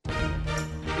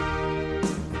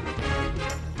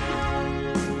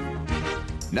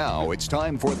Now it's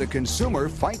time for the Consumer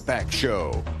Fight Back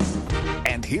Show.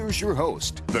 And here's your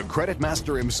host, the Credit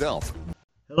Master himself.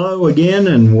 Hello again,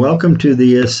 and welcome to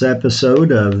this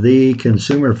episode of the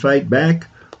Consumer Fight Back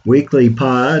Weekly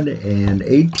Pod and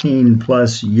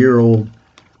 18-plus year old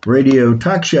radio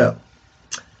talk show.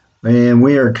 And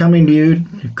we are coming to you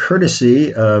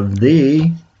courtesy of the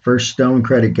First Stone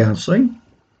Credit Counseling,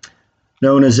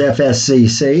 known as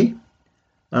FSCC,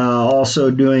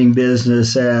 also doing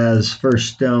business as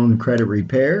First Stone Credit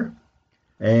Repair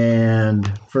and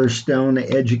First Stone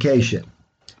Education.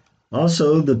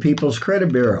 Also, the People's Credit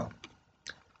Bureau.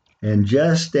 And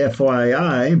just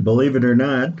FYI, believe it or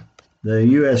not, the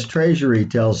U.S. Treasury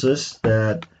tells us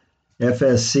that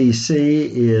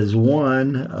FSCC is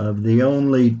one of the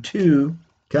only two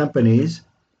companies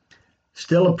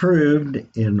still approved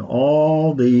in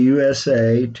all the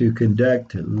USA to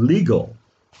conduct legal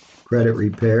credit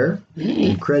repair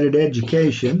and credit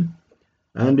education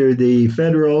under the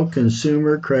Federal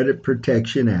Consumer Credit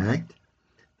Protection Act.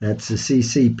 That's the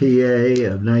CCPA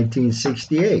of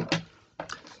 1968,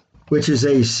 which is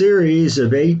a series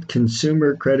of 8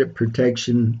 consumer credit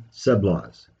protection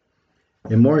sublaws.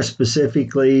 And more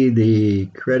specifically, the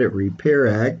Credit Repair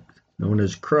Act, known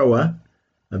as CROA,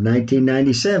 of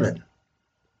 1997.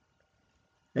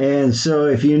 And so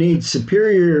if you need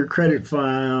superior credit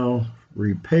file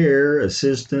repair,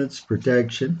 assistance,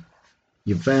 protection,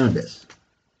 you found us.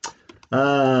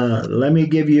 Let me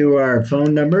give you our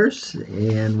phone numbers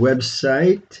and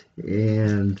website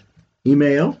and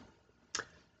email.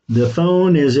 The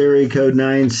phone is area code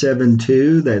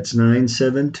 972, that's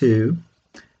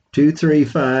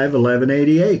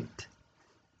 972-235-1188.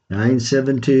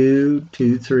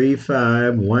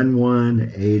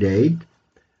 972-235-1188.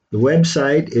 The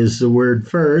website is the word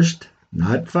first,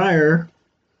 not fire.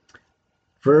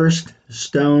 First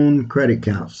Stone Credit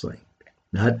Counseling,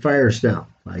 not Firestone,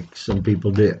 like some people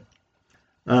do.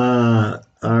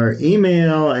 Our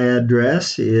email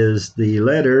address is the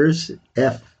letters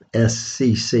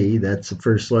FSCC, that's the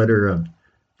first letter of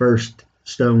First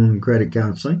Stone Credit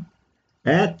Counseling,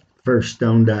 at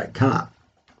firststone.com.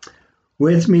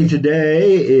 With me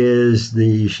today is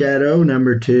the Shadow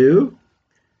number 2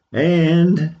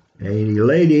 and a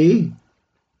lady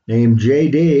named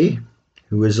JD,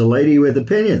 who is a lady with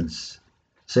opinions.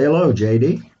 Say hello,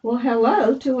 JD. Well,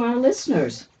 hello to our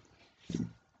listeners.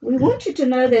 We want you to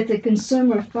know that the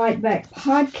Consumer Fight Back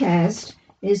podcast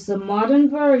is the modern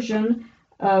version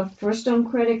of First Stone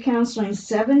Credit Counseling's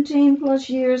 17-plus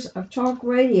years of talk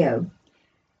radio,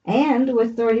 and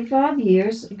with 35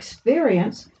 years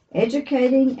experience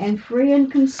educating and freeing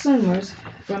consumers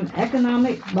from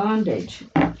economic bondage.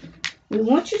 We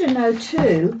want you to know,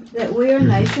 too, that we are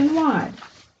nationwide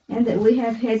and that we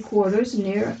have headquarters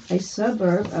near a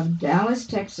suburb of Dallas,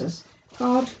 Texas,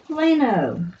 called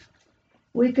Plano.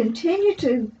 We continue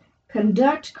to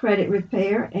conduct credit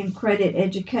repair and credit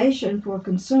education for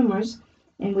consumers,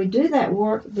 and we do that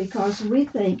work because we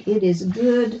think it is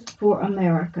good for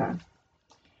America.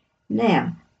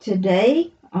 Now,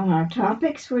 today, on our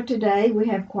topics for today, we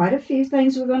have quite a few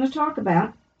things we're going to talk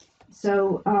about.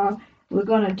 So we're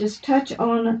going to just touch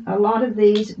on a lot of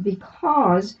these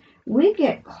because we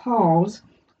get calls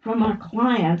from our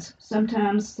clients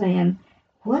sometimes saying,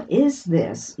 what is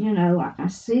this? You know, I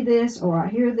see this, or I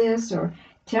hear this, or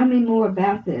tell me more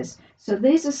about this. So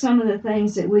these are some of the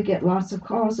things that we get lots of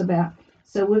calls about.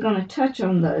 So we're going to touch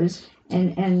on those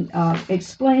and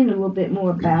explain a little bit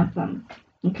more about them.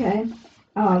 Okay?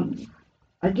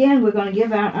 Again, we're going to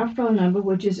give out our phone number,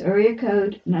 which is area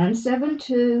code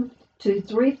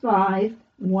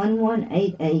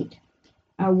 972-235-1188.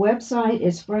 Our website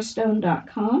is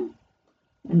firststone.com,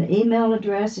 and the email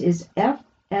address is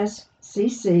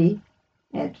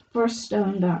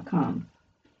fscc@firststone.com.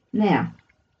 Now,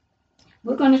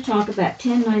 we're going to talk about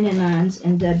 1099s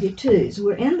and W-2s.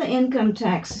 We're in the income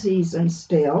tax season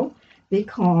still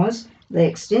because they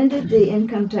extended the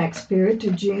income tax period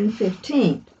to June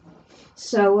 15th.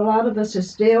 So a lot of us are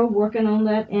still working on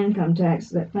that income tax,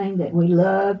 that thing that we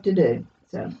love to do.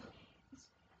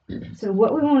 So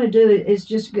what we want to do is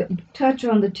just touch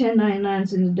on the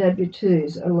 1099s and the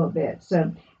W-2s a little bit.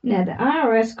 So now the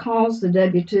IRS calls the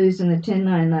W-2s and the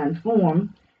 1099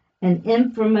 form an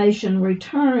information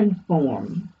return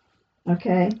form.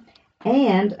 Okay?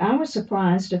 And I was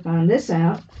surprised to find this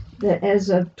out, that as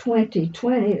of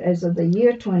 2020, as of the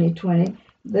year 2020,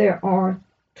 there are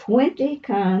 20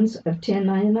 kinds of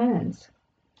 1099s.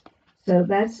 So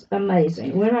that's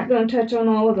amazing. We're not going to touch on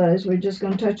all of those. We're just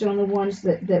going to touch on the ones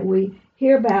that we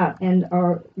hear about and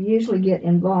are usually get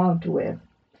involved with.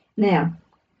 Now,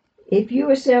 if you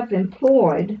are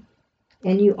self-employed,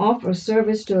 and you offer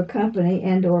service to a company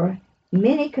and or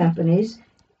many companies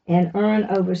and earn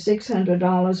over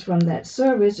 $600 from that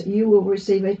service, you will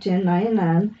receive a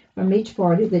 1099 from each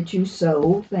party that you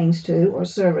sold things to or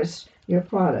serviced your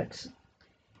products.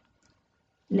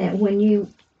 Now, when you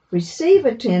receive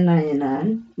a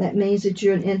 1099, that means that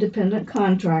you're an independent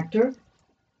contractor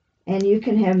and you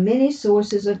can have many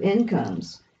sources of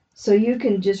incomes. So you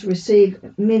can just receive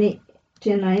many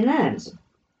 1099s.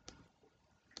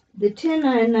 The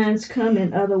 1099s come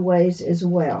in other ways as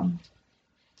well.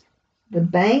 The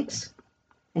banks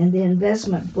and the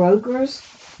investment brokers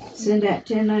send out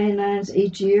 1099s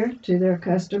each year to their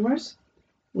customers,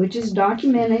 which is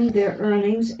documenting their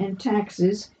earnings and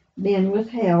taxes being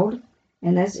withheld,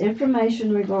 and that's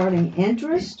information regarding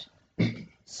interest,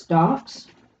 stocks,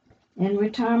 and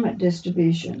retirement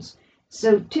distributions.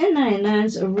 So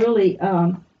 1099s are really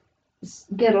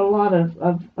get a lot of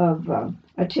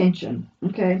attention.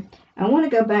 Okay, I want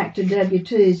to go back to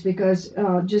W-2s because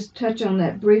just touch on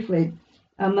that briefly.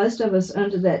 Most of us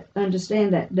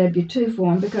understand that W-2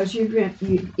 form because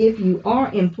if you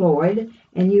are employed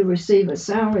and you receive a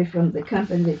salary from the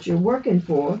company that you're working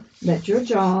for, that's your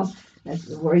job, that's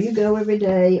where you go every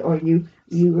day, or you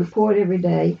report every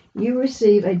day, you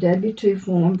receive a W-2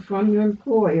 form from your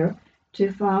employer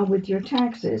to file with your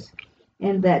taxes.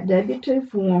 And that W-2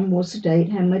 form will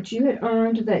state how much you had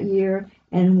earned that year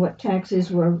and what taxes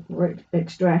were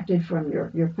extracted from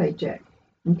your paycheck.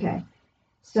 Okay,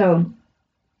 so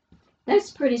that's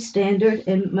pretty standard,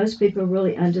 and most people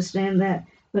really understand that.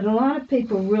 But a lot of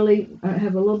people really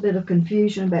have a little bit of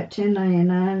confusion about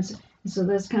 1099s, so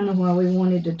that's kind of why we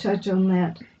wanted to touch on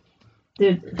that.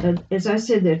 As I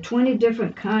said, there are 20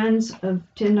 different kinds of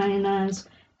 1099s,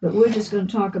 but we're just going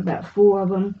to talk about 4 of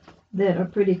them that are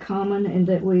pretty common and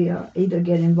that we either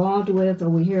get involved with or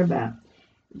we hear about.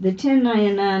 The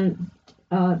 1099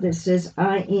 that says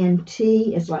INT,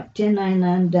 it's like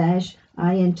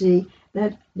 1099-INT,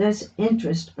 that's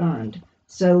interest earned.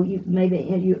 So maybe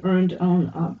you earned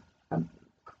on a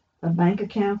bank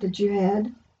account that you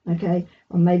had, okay,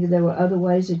 or maybe there were other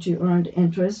ways that you earned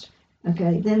interest,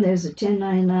 okay. Then there's a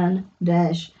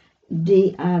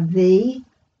 1099-DIV.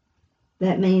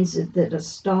 That means that a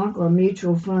stock or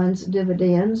mutual funds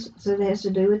dividends, so it has to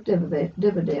do with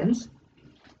dividends.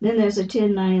 Then there's a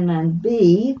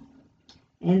 1099-B,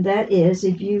 and that is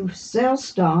if you sell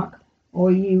stock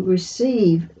or you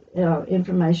receive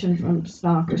information from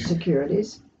stock or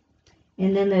securities.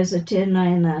 And then there's a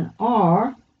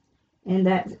 1099-R, and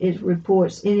that it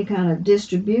reports any kind of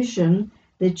distribution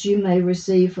that you may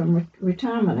receive from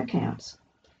retirement accounts.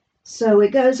 So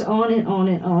it goes on and on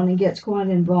and on and gets quite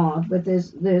involved, but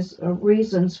there's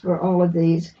reasons for all of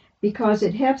these because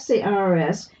it helps the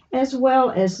IRS as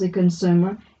well as the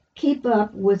consumer keep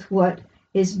up with what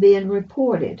is being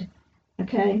reported.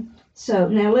 Okay, so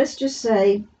now let's just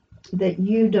say that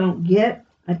you don't get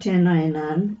a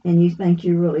 1099 and you think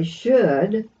you really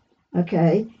should,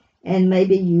 okay, and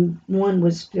maybe one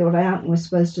was filled out and was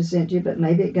supposed to send you, but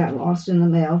maybe it got lost in the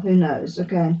mail, who knows,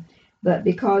 okay. But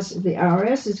because the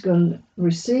IRS is going to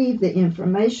receive the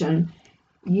information,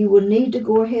 you will need to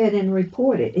go ahead and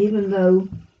report it, even though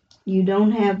you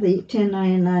don't have the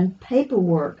 1099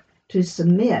 paperwork to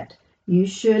submit. You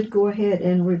should go ahead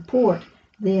and report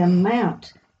the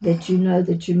amount that you know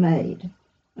that you made,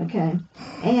 okay?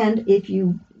 And if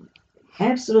you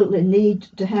absolutely need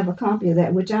to have a copy of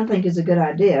that, which I think is a good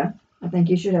idea, I think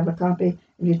you should have a copy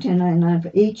of your 1099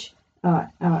 for each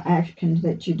action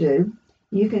that you do.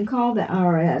 You can call the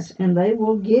IRS and they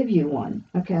will give you one,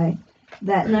 okay?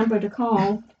 That number to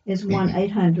call is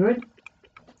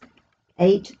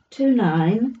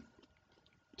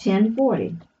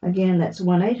 1-800-829-1040. Again, that's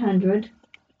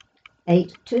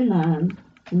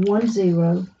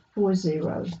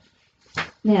 1-800-829-1040.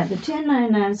 Now, the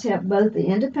 1099s help both the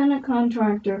independent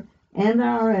contractor and the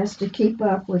IRS to keep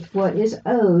up with what is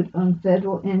owed on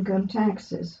federal income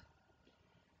taxes.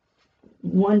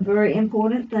 One very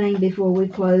important thing before we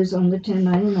close on the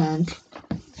 1099s,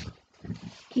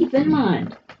 keep in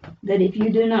mind that if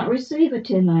you do not receive a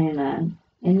 1099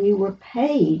 and you were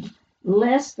paid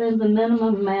less than the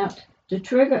minimum amount to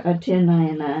trigger a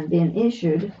 1099 being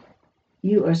issued,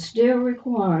 you are still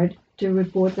required to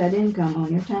report that income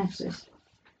on your taxes.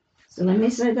 So let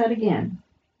me say that again.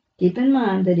 Keep in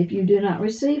mind that if you do not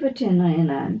receive a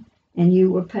 1099 and you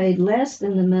were paid less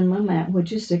than the minimum amount,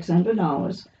 which is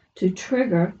 $600, to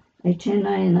trigger a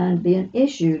 1099 being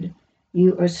issued,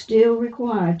 you are still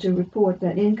required to report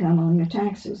that income on your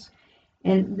taxes.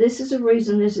 And this is a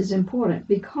reason this is important,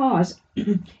 because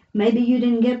maybe you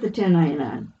didn't get the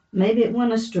 1099. Maybe it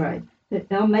went astray.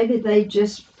 Or maybe they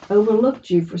just overlooked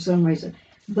you for some reason.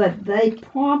 but they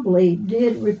probably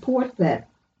did report that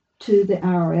to the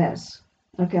IRS.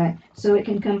 Okay, so it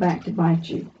can come back to bite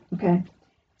you. Okay,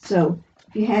 so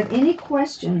if you have any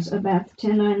questions about the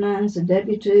 1099s, the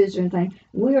W-2s, or anything,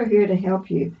 we are here to help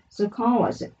you. So call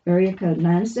us at area code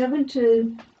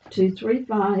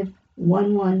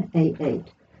 972-235-1188.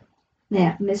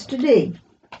 Now, Mr. D,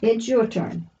 it's your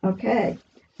turn. Okay,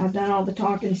 I've done all the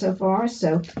talking so far,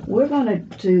 so we're going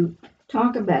to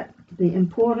talk about the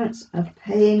importance of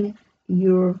paying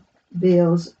your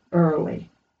bills early.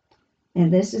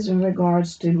 And this is in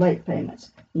regards to late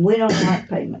payments. We don't like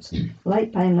payments.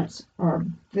 Late payments are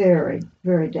very,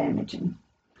 very damaging.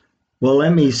 Well,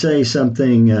 let me say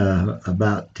something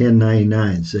about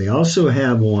 1099s. They also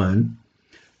have one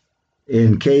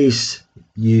in case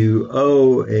you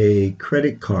owe a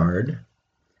credit card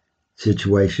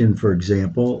situation, for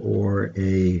example, or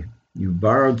you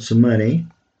borrowed some money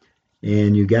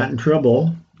and you got in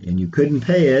trouble and you couldn't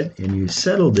pay it and you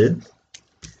settled it,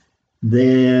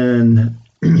 then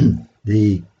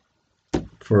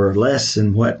for less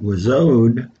than what was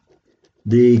owed,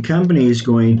 the company is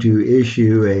going to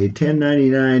issue a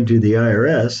 1099 to the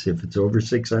IRS if it's over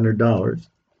 $600,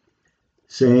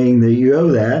 saying that you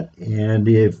owe that, and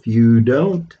if you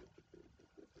don't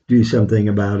do something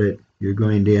about it, you're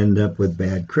going to end up with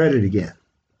bad credit again.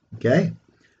 Okay?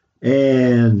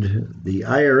 And the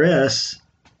IRS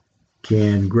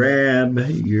can grab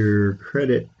your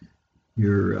credit,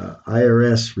 your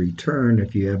IRS return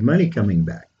if you have money coming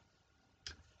back,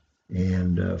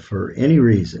 and for any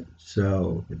reason.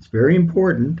 So it's very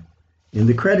important in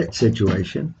the credit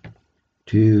situation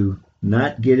to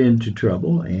not get into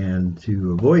trouble and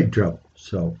to avoid trouble.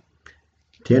 So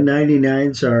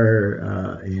 1099s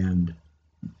and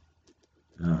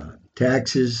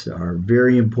taxes are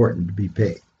very important to be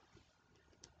paid.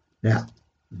 Now,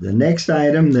 the next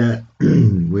item that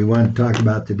we want to talk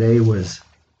about today was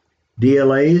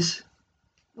DLAs.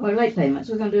 Or late payments.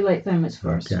 We're going to do late payments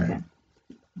first. Okay.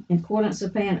 Importance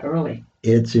of paying early.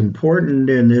 It's important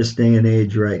in this day and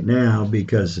age right now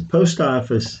because the post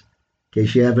office, in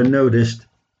case you haven't noticed,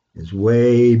 is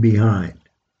way behind.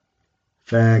 In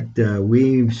fact,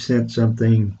 we sent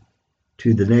something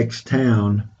to the next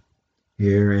town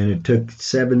here, and it took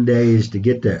 7 days to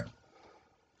get there.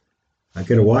 I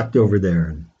could have walked over there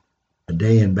in a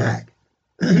day and back.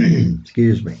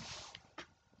 Excuse me.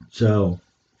 So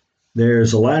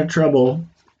there's a lot of trouble.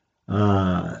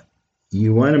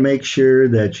 You want to make sure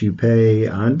that you pay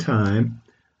on time.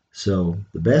 So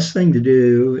the best thing to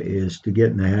do is to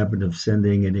get in the habit of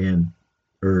sending it in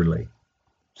early,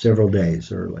 several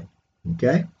days early.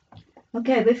 Okay?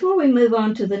 Okay, before we move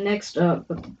on to the next thing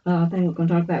we're going to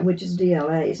talk about, which is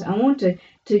DLAs, I want to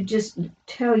just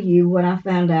tell you what I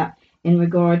found out in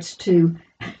regards to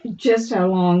just how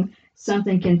long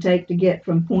something can take to get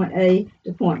from point A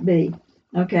to point B.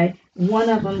 Okay, one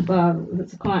of them,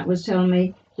 the client was telling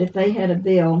me that they had a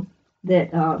bill that,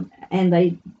 and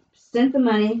they sent the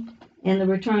money in the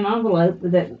return envelope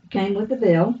that came with the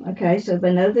bill. Okay, so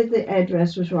they know that the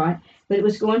address was right, but it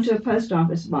was going to a post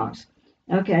office box.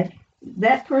 Okay,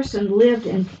 that person lived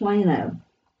in Plano.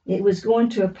 It was going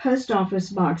to a post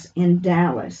office box in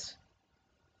Dallas.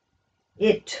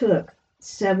 It took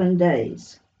 7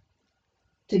 days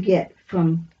to get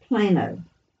from Plano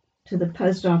to the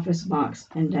post office box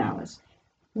in Dallas.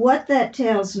 What that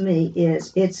tells me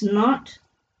is it's not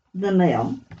the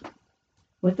mail.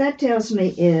 What that tells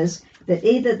me is that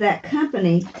either that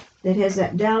company that has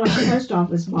that Dallas post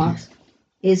office box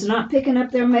is not picking up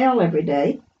their mail every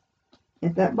day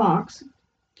at that box,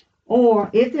 or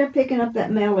if they're picking up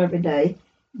that mail every day,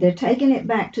 they're taking it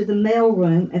back to the mail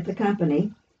room at the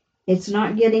company. It's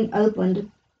not getting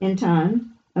opened in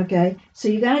time. Okay, so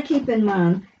you got to keep in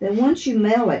mind that once you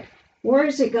mail it, where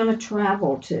is it going to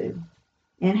travel to?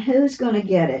 And who's going to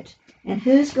get it? And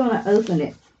who's going to open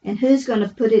it? And who's going to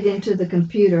put it into the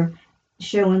computer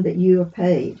showing that you are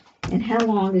paid? And how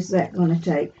long is that going to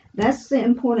take? That's the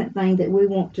important thing that we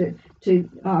want to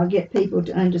get people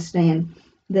to understand.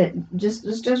 That just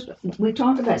we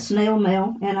talk about snail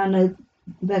mail, and I know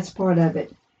that's part of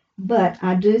it. But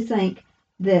I do think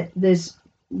that there's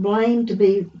blame to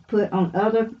be put on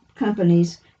other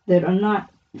companies that are not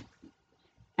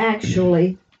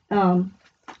actually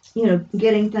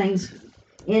getting things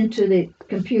into the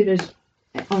computers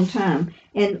on time.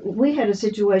 And we had a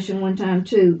situation one time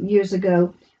too, years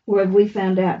ago, where we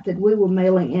found out that we were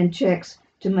mailing in checks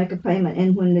to make a payment,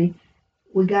 and when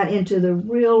we got into the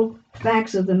real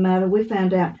facts of the matter, we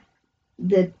found out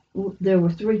that there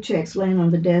were 3 checks laying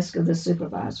on the desk of the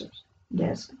supervisor's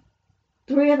desk.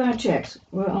 3 of our checks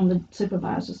were on the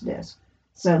supervisor's desk.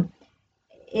 So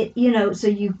So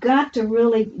you've got to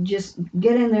really just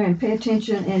get in there and pay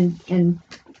attention and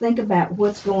think about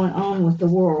what's going on with the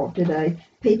world today.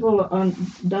 People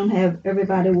don't have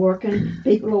everybody working.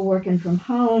 People are working from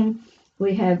home.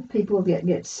 We have people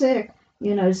get sick.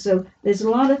 So there's a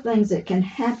lot of things that can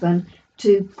happen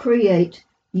to create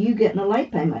you getting a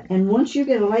late payment. And once you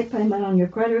get a late payment on your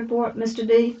credit report, Mr.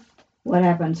 D, what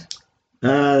happens?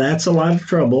 That's a lot of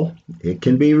trouble. It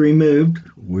can be removed.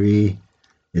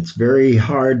 It's very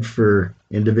hard for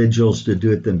individuals to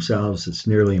do it themselves. It's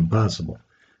nearly impossible.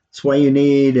 That's why you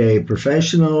need a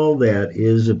professional that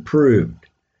is approved,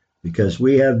 because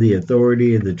we have the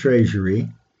authority of the Treasury.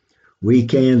 We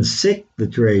can sic the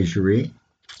Treasury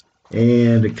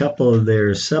and a couple of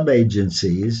their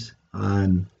sub-agencies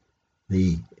on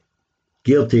the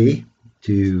guilty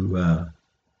to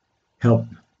help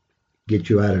get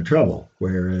you out of trouble,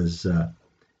 whereas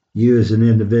you as an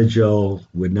individual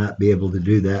would not be able to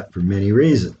do that for many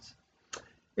reasons.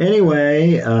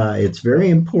 Anyway, it's very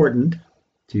important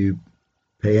to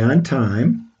pay on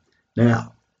time.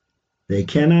 Now, they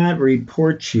cannot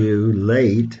report you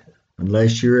late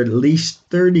unless you're at least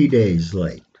 30 days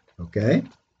late, okay?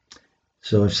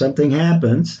 So if something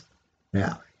happens,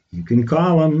 now, you can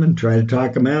call them and try to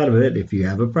talk them out of it if you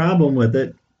have a problem with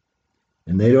it,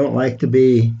 and they don't like to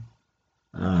be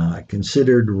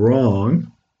considered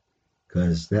wrong,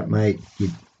 because that might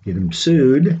get them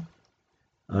sued.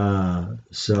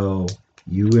 So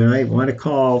you might want to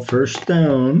call First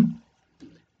Stone,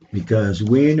 because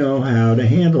we know how to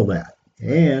handle that.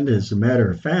 And as a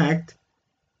matter of fact,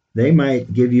 they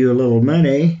might give you a little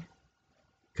money,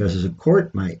 because the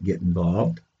court might get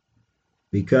involved,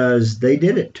 because they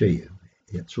did it to you.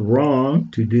 It's wrong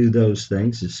to do those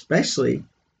things, especially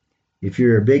if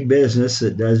you're a big business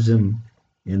that does them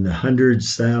in the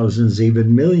hundreds, thousands,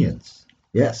 even millions.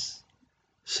 Yes.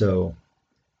 So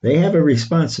they have a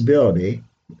responsibility.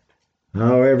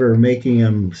 However, making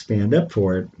them stand up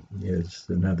for it is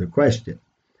another question.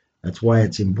 That's why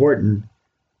it's important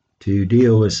to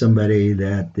deal with somebody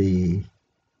that the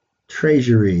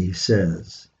Treasury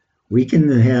says. We can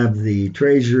have the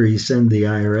Treasury send the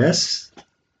IRS,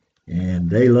 and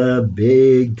they love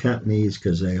big companies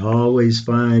because they always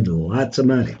find lots of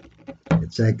money.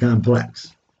 It's that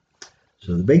complex.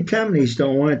 So the big companies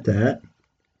don't want that,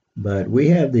 but we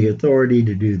have the authority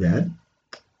to do that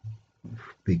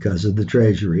because of the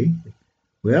Treasury.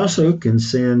 We also can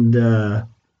send the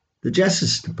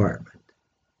Justice Department.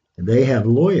 And they have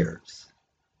lawyers,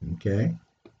 okay,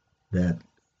 that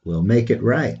will make it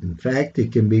right. In fact,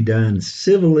 it can be done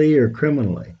civilly or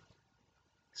criminally.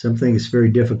 Something that's very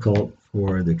difficult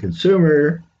for the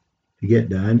consumer to get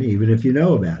done, even if you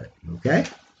know about it, okay?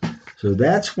 So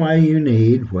that's why you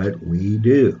need what we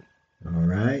do, all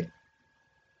right?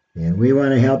 And we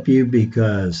want to help you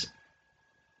because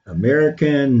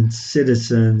American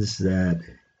citizens that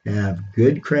have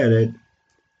good credit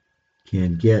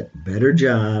can get better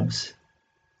jobs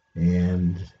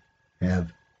and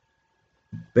have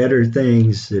better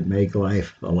things that make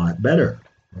life a lot better,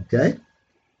 okay?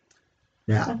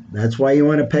 Now, that's why you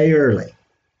want to pay early,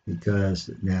 because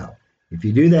now, if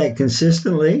you do that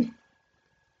consistently,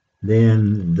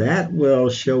 then that will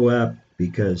show up,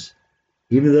 because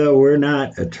even though we're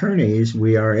not attorneys,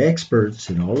 we are experts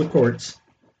in all the courts,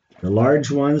 the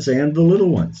large ones and the little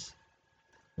ones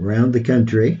around the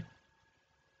country.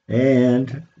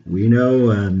 And we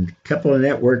know a couple of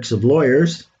networks of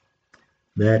lawyers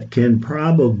that can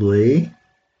probably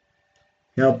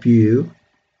help you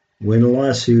win a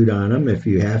lawsuit on them if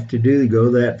you have to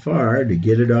go that far to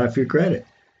get it off your credit,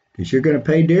 because you're going to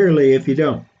pay dearly if you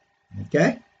don't,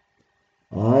 okay?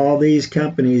 All these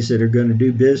companies that are going to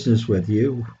do business with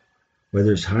you,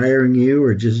 whether it's hiring you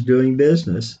or just doing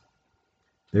business,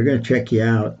 they're going to check you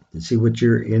out to see what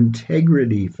your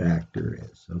integrity factor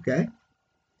is, okay?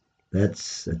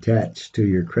 That's attached to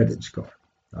your credit score.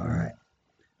 All right.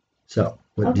 So,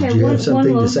 did you have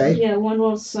something to say? Yeah, one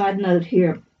little side note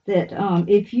here, that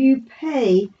if you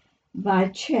pay by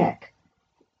check,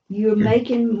 you're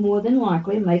more than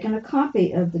likely making a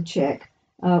copy of the check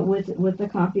with a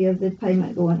copy of the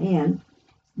payment going in.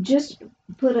 Just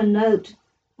put a note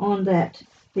on that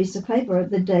piece of paper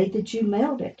the date that you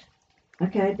mailed it.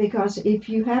 Okay, because if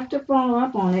you have to follow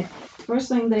up on it, first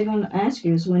thing they're going to ask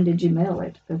you is, when did you mail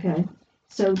it? Okay,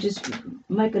 so just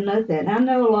make a note of that. And I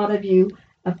know a lot of you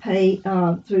pay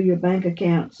through your bank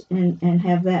accounts and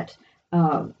have that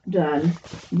done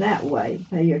that way,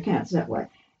 pay your accounts that way.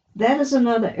 That is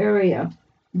another area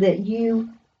that you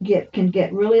can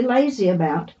get really lazy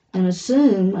about and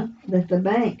assume that the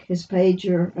bank has paid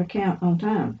your account on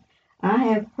time. I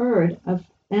have heard of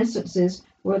instances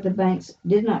where the banks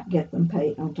did not get them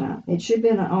paid on time. It should be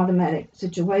an automatic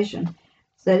situation.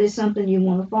 So that is something you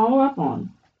want to follow up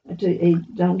on.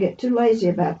 Don't get too lazy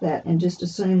about that and just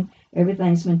assume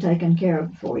everything's been taken care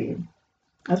of for you.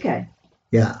 Okay.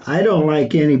 Yeah, I don't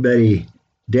like anybody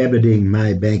debiting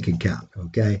my bank account,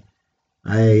 okay?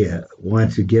 I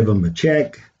want to give them a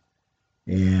check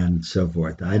and so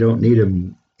forth. I don't need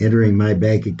them entering my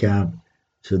bank account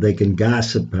so they can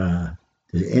gossip to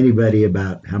anybody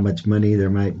about how much money there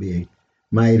might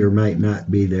or might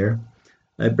not be there.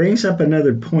 It brings up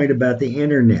another point about the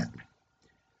internet.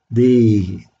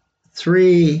 The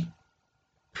three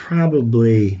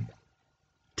probably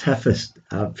toughest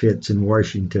outfits in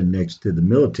Washington next to the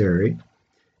military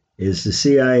is the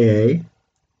CIA,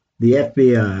 the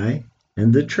FBI,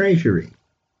 and the Treasury.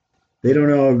 They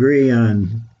don't all agree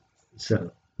on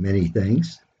so many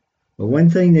things, but one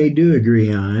thing they do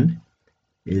agree on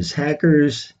is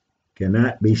hackers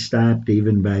cannot be stopped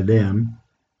even by them.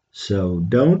 So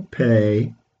don't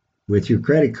pay with your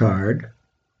credit card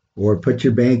or put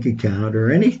your bank account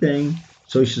or anything,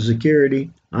 Social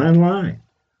Security, online,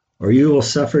 or you will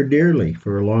suffer dearly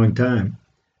for a long time.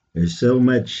 There's so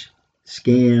much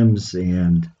scams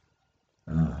and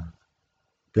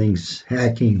things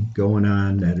hacking going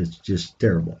on that it's just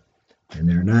terrible. And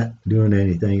they're not doing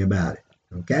anything about it.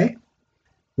 Okay?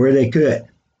 Where they could,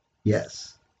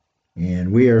 yes.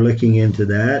 And we are looking into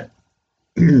that.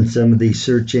 Some of these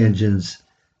search engines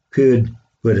could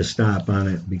put a stop on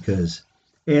it because,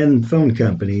 and phone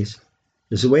companies,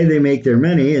 because the way they make their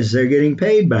money is they're getting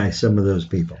paid by some of those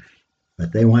people,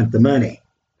 but they want the money.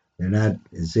 They're not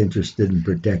as interested in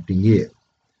protecting you.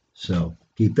 So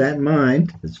keep that in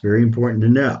mind. It's very important to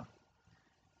know.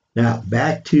 Now,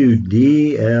 back to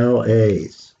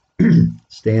DLAs.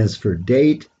 Stands for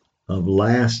date of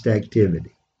last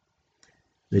activity.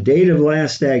 The date of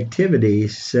last activity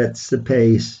sets the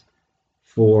pace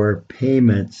for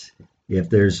payments if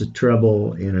there's a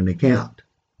trouble in an account.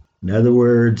 In other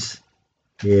words,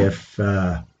 if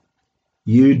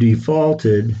you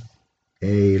defaulted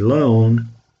a loan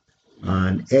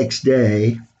on X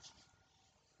day,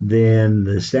 then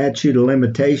the statute of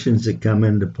limitations that come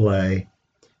into play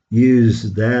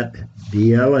use that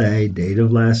DLA, date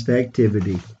of last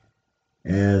activity,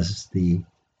 as the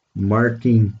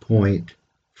marking point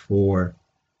for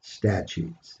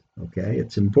statutes. Okay,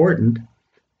 it's important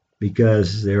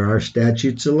because there are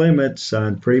statutes of limits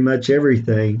on pretty much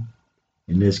everything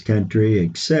in this country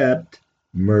except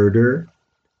murder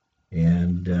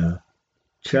and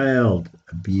child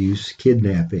abuse,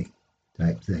 kidnapping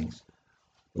type things.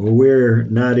 Well, we're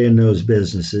not in those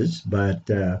businesses, but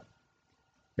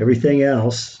everything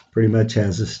else pretty much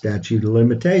has a statute of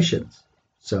limitations.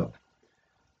 So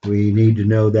we need to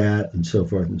know that and so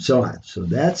forth and so on. So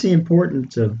that's the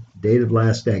importance of date of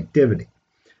last activity.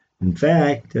 In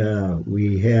fact,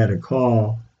 we had a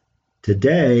call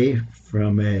today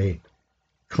from a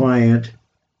client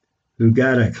who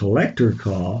got a collector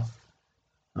call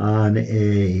on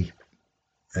a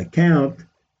account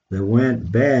that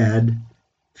went bad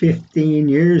 15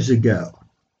 years ago.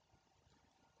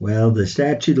 Well, the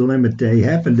statute of limitations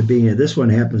happened to be, this one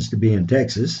happens to be in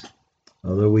Texas,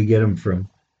 although we get them from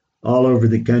all over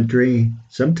the country.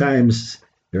 Sometimes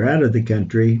they're out of the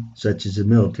country, such as the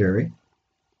military,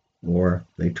 or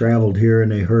they traveled here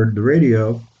and they heard the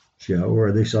radio show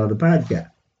or they saw the podcast.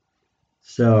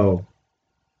 So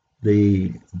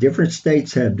the different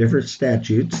states have different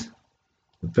statutes.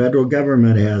 The federal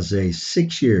government has a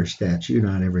 6-year statute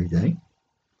on everything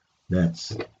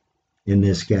that's in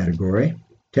this category.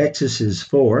 Texas is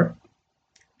 4.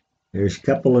 There's a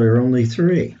couple that are only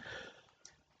 3.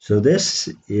 So this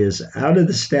is out of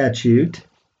the statute,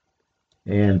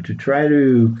 and to try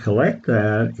to collect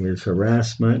that is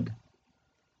harassment,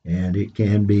 and it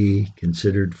can be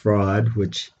considered fraud,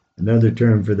 which another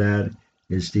term for that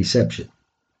is deception.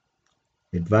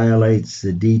 It violates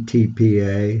the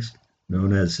DTPA,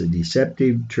 known as the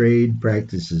Deceptive Trade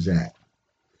Practices Act.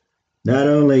 Not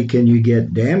only can you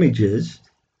get damages,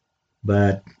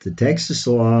 but the Texas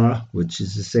law, which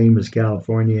is the same as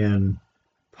California and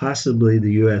possibly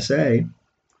the USA,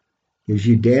 gives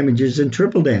you damages and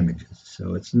triple damages.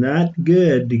 So it's not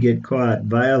good to get caught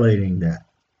violating that.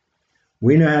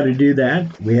 We know how to do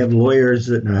that. We have lawyers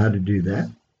that know how to do that.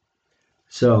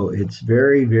 So it's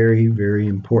very, very, very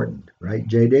important. Right,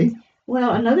 JD?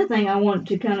 Well, another thing I want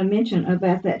to kind of mention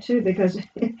about that too, because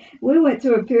we went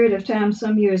through a period of time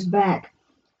some years back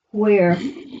where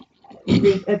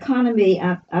the economy,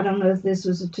 I don't know if this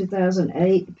was a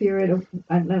 2008 period, or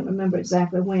I don't remember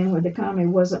exactly when, where the economy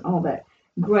wasn't all that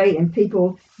great and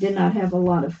people did not have a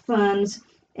lot of funds.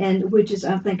 and which is,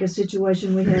 I think, a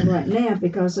situation we have right now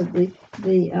because of the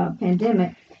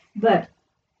pandemic. But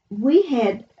we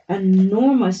had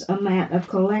enormous amount of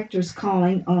collectors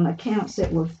calling on accounts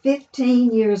that were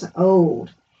 15 years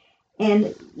old.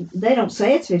 And they don't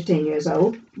say it's 15 years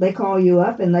old. They call you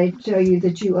up and they tell you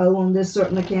that you owe on this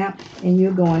certain account, and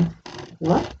you're going,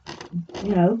 what?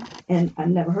 You know, and I've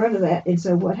never heard of that. And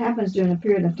so what happens during a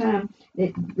period of time,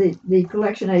 the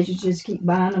collection agents just keep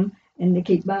buying them, and they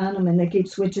keep buying them, and they keep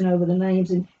switching over the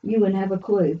names, and you wouldn't have a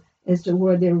clue as to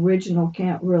where the original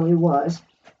account really was.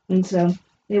 And so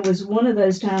it was one of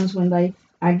those times when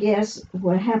I guess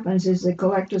what happens is the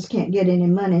collectors can't get any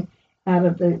money out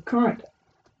of the current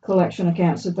collection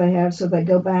accounts that they have, so they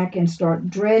go back and start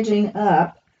dredging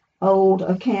up old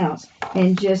accounts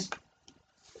and just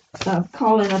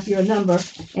calling up your number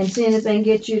and seeing if they can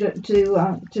get you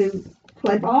to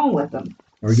play ball with them.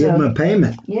 Or give them a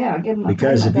payment. Yeah, give them a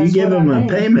because payment. Because if you give them a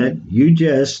payment, you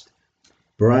just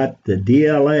brought the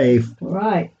DLA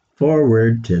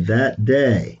forward to that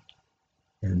day.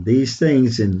 And these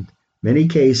things, in many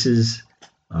cases,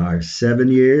 are 7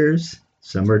 years,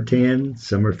 some are 10,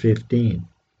 some are 15.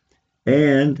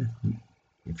 And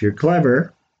if you're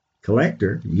clever,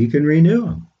 collector, you can renew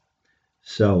them.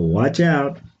 So watch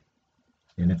out.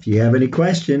 And if you have any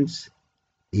questions,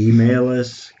 email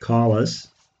us, call us,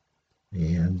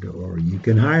 or you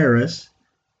can hire us.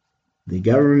 The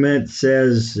government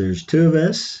says there's 2 of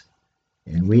us,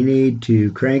 and we need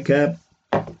to crank up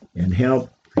and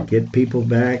help get people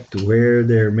back to where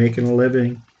they're making a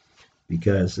living,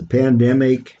 because the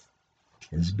pandemic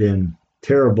has been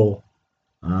terrible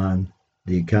on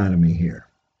the economy here.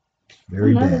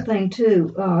 Very Another bad. thing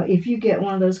too, if you get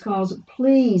one of those calls,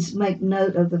 please make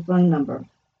note of the phone number,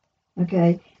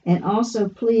 okay? And also,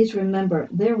 please remember,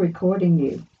 they're recording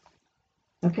you,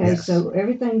 okay? Yes. So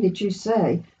everything that you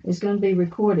say is going to be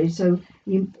recorded. So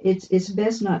it's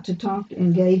best not to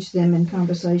engage them in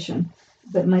conversation,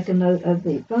 but make a note of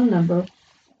the phone number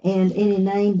and any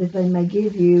name that they may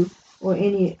give you, or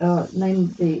any name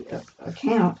of the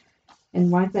account,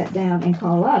 and write that down and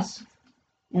call us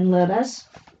and let us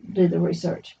do the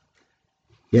research.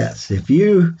 Yes, if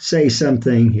you say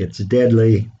something, it's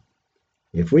deadly.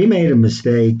 If we made a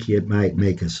mistake, it might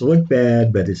make us look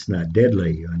bad, but it's not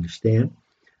deadly, you understand?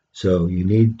 So you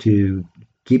need to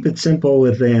keep it simple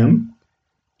with them.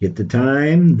 Get the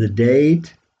time, the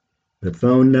date, the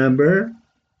phone number,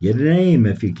 get a name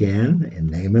if you can, and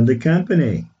name of the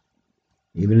company,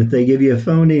 even if they give you a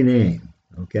phony name,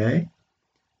 okay?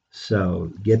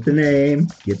 So get the name,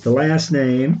 get the last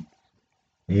name,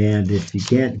 and if you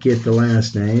can't get the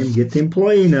last name, get the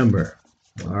employee number,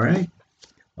 all right?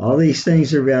 All these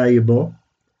things are valuable,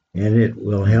 and it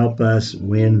will help us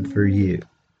win for you.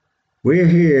 We're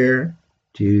here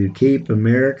to keep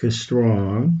America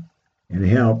strong and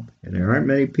help, and there aren't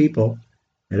many people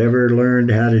that ever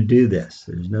learned how to do this.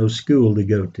 There's no school to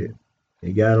go to.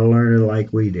 You got to learn it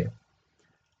like we did.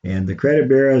 And the credit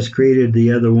bureaus created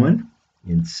the other one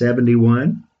in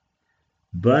 71,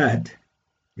 but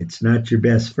it's not your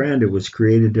best friend. It was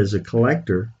created as a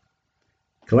collection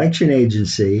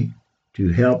agency to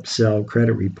help sell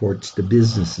credit reports to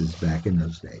businesses back in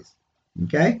those days.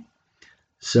 Okay?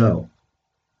 So,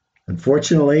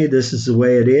 unfortunately, this is the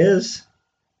way it is,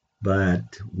 but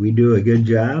we do a good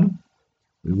job.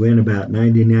 We win about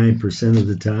 99% of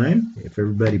the time if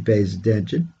everybody pays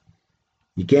attention.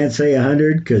 You can't say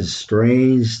 100 because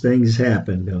strange things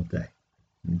happen, don't they?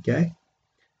 Okay?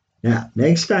 Now,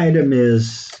 next item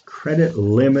is credit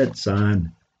limits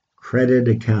on credit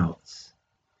accounts.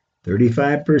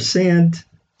 35%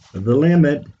 of the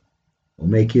limit will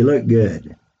make you look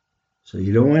good. So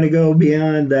you don't want to go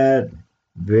beyond that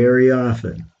very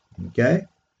often, okay?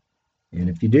 And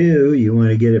if you do, you want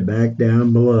to get it back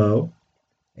down below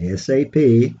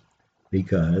ASAP,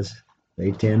 because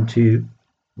they tend to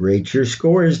rate your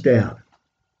scores down.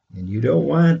 And you don't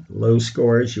want low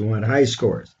scores, you want high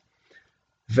scores.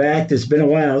 In fact, it's been a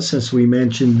while since we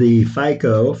mentioned the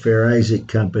FICO, Fair Isaac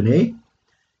Company,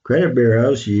 credit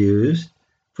bureaus use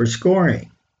for scoring.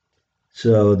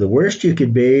 So the worst you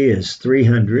could be is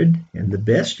 300, and the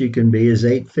best you can be is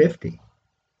 850.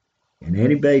 And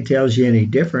anybody tells you any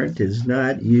different is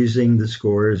not using the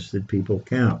scores that people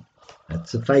count.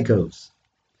 That's the FICOs.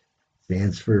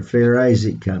 Stands for Fair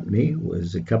Isaac Company.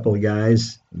 Was a couple of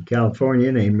guys in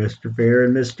California named Mr. Fair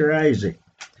and Mr. Isaac.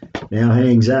 Now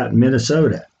hangs out in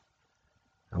Minnesota.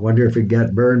 I wonder if it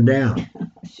got burned down.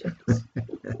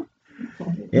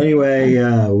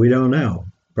 Anyway, we don't know.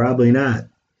 Probably not.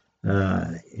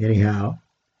 Anyhow,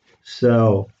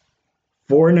 so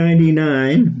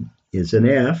 499 is an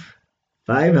F.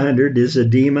 500 is a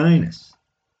D minus.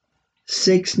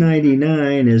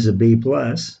 699 is a B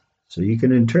plus, so you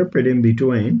can interpret in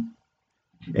between.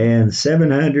 And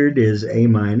 700 is A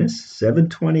minus,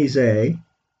 720 is A,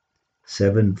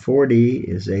 740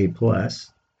 is A plus.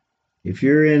 If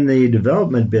you're in the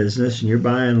development business and you're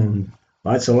buying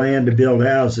lots of land to build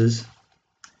houses,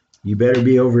 you better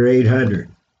be over 800.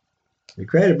 The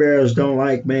credit bureaus don't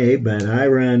like me, but I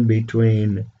run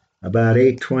between about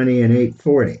 820 and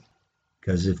 840,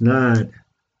 because if not,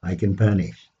 I can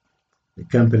punish. The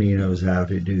company knows how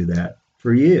to do that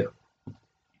for you.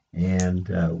 And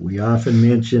we often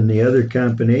mention the other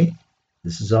company.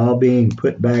 This is all being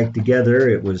put back together.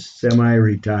 It was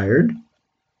semi-retired.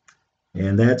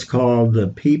 And that's called the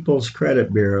People's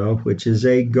Credit Bureau, which is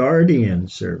a guardian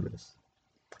service.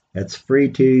 That's free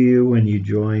to you when you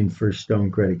join First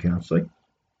Stone Credit Counseling.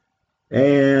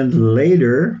 And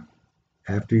later,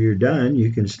 after you're done,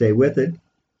 you can stay with it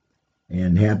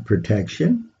and have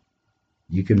protection.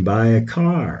 You can buy a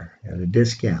car at a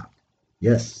discount.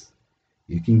 Yes,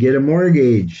 you can get a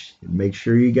mortgage and make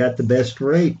sure you got the best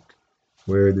rate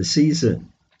for the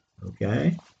season,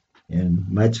 okay? And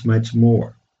much, much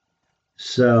more.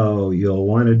 So you'll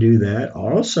want to do that.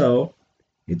 Also,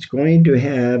 it's going to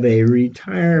have a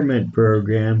retirement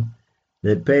program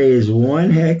that pays one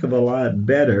heck of a lot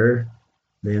better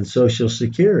than Social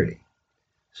Security.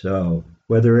 So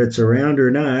whether it's around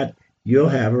or not, you'll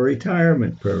have a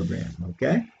retirement program,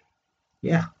 okay?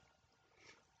 Yeah.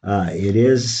 It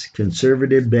is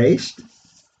conservative based.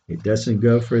 It doesn't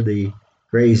go for the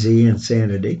crazy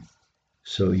insanity.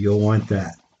 So you'll want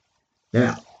that.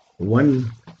 Now,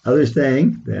 one other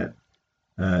thing that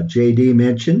JD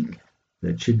mentioned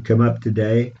that should come up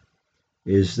today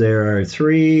is there are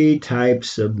three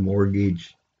types of three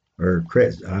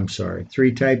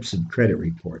types of credit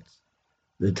reports.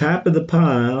 The top of the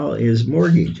pile is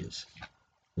mortgages.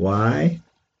 Why?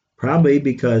 Probably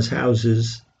because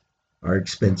houses are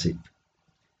expensive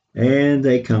and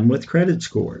they come with credit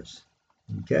scores.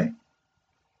 Okay.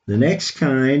 The next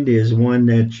kind is one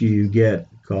that you get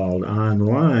called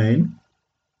online.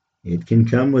 It can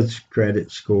come with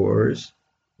credit scores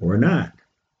or not.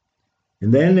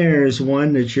 And then there's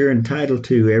one that you're entitled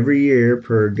to every year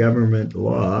per government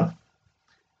law.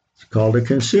 It's called a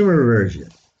consumer version.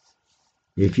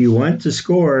 If you want the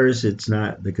scores, it's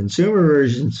not. The consumer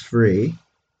version's free,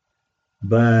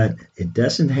 but it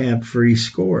doesn't have free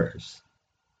scores.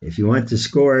 If you want the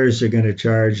scores, they're going to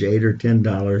charge $8 or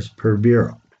 $10 per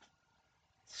bureau.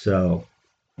 So,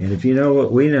 and if you know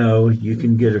what we know, you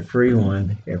can get a free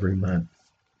one every month.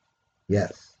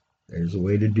 Yes, there's a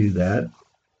way to do that.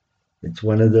 It's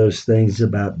one of those things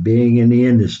about being in the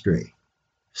industry.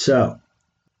 So,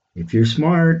 if you're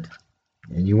smart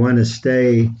and you want to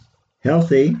stay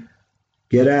healthy,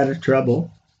 get out of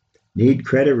trouble, need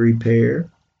credit repair,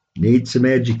 need some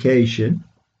education,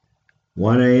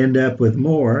 want to end up with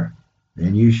more,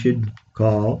 then you should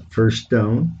call First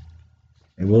Stone,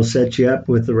 and we'll set you up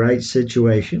with the right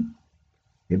situation.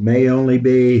 It may only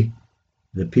be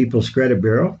the People's Credit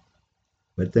Bureau,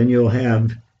 but then you'll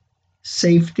have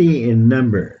safety in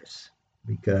numbers,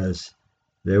 because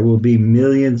there will be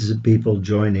millions of people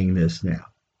joining this now.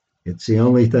 It's the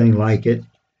only thing like it.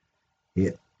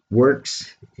 It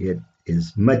works. It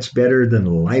is much better than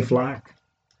LifeLock,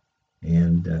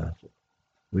 and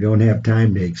we don't have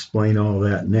time to explain all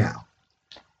that now.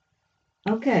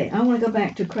 Okay, I want to go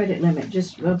back to credit limit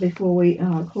just before we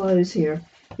close here,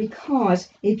 because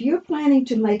if you're planning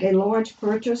to make a large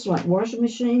purchase like washing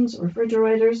machines,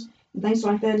 refrigerators, and things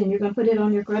like that, and you're going to put it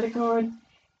on your credit card,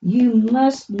 you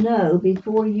must know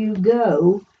before you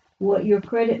go what your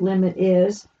credit limit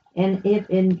is, and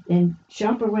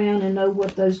shop around and know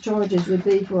what those charges would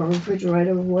be for a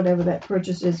refrigerator or whatever that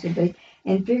purchase is going to be,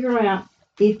 and figure out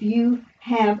if you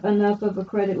have enough of a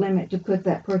credit limit to put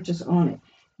that purchase on it.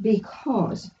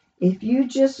 Because if you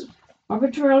just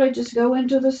arbitrarily just go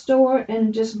into the store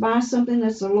and just buy something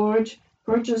that's a large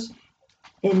purchase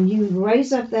and you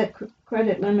raise up that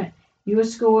credit limit, your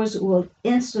scores will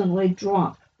instantly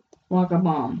drop like a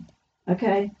bomb.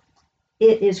 Okay?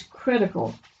 It is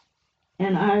critical.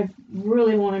 And I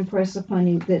really want to impress upon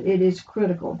you that it is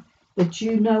critical that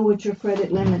you know what your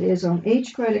credit limit is on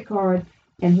each credit card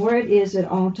and where it is at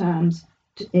all times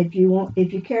if you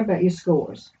care about your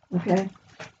scores. Okay?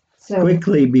 So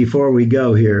quickly before we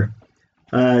go here,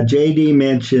 JD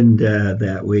mentioned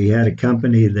that we had a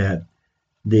company that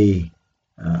the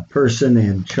person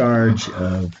in charge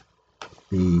of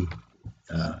the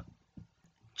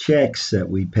checks that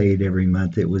we paid every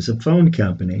month, it was a phone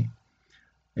company,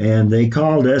 and they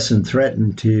called us and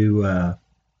threatened to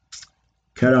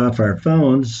cut off our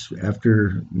phones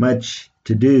after much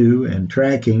to do and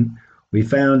tracking. we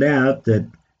found out that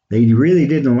they really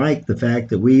didn't like the fact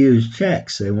that we used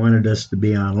checks. They wanted us to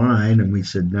be online, and we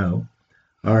said no.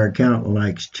 Our accountant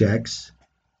likes checks.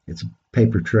 It's a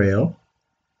paper trail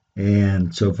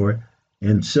and so forth.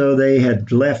 And so they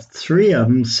had left 3 of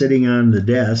them sitting on the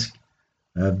desk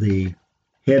of the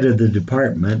head of the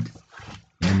department,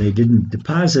 and they didn't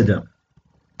deposit them.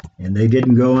 And they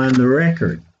didn't go on the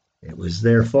record. It was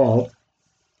their fault.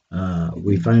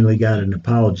 We finally got an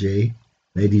apology.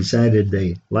 They decided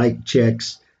they liked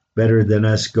checks better than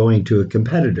us going to a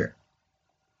competitor.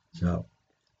 So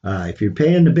if you're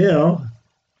paying the bill,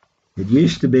 it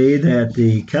used to be that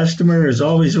the customer is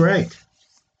always right.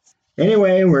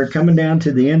 Anyway, we're coming down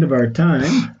to the end of our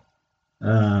time.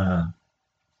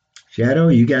 Shadow,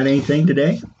 you got anything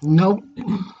today? Nope.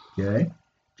 Okay.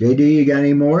 JD, you got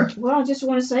any more? Well, I just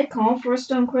want to say call First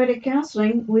Stone Credit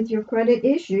Counseling with your credit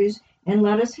issues and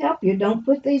let us help you. Don't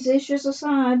put these issues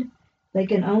aside. They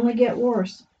can only get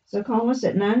worse. So call us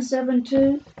at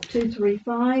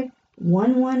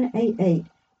 972-235-1188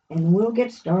 and we'll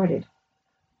get started.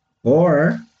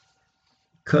 Or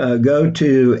go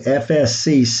to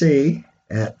FSCC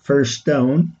at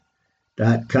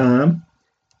firststone.com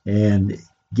and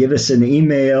give us an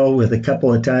email with a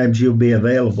couple of times you'll be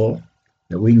available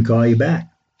that we can call you back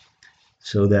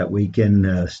so that we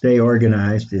can stay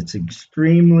organized. It's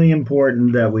extremely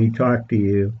important that we talk to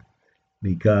you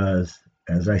because,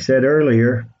 as I said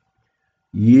earlier,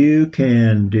 you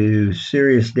can do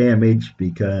serious damage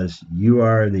because you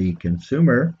are the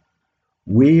consumer.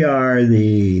 We are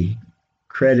the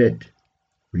credit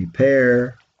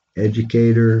repair,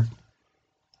 educator,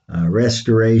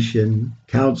 restoration,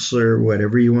 counselor,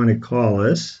 whatever you want to call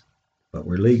us, but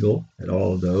we're legal at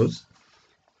all of those.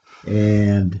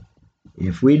 And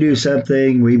if we do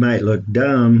something, we might look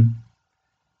dumb,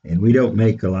 and we don't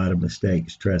make a lot of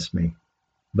mistakes, trust me,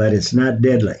 but it's not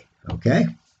deadly, okay?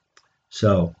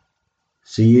 So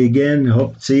see you again.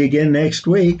 Hope to see you again next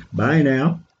week. Bye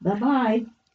now. Bye-bye.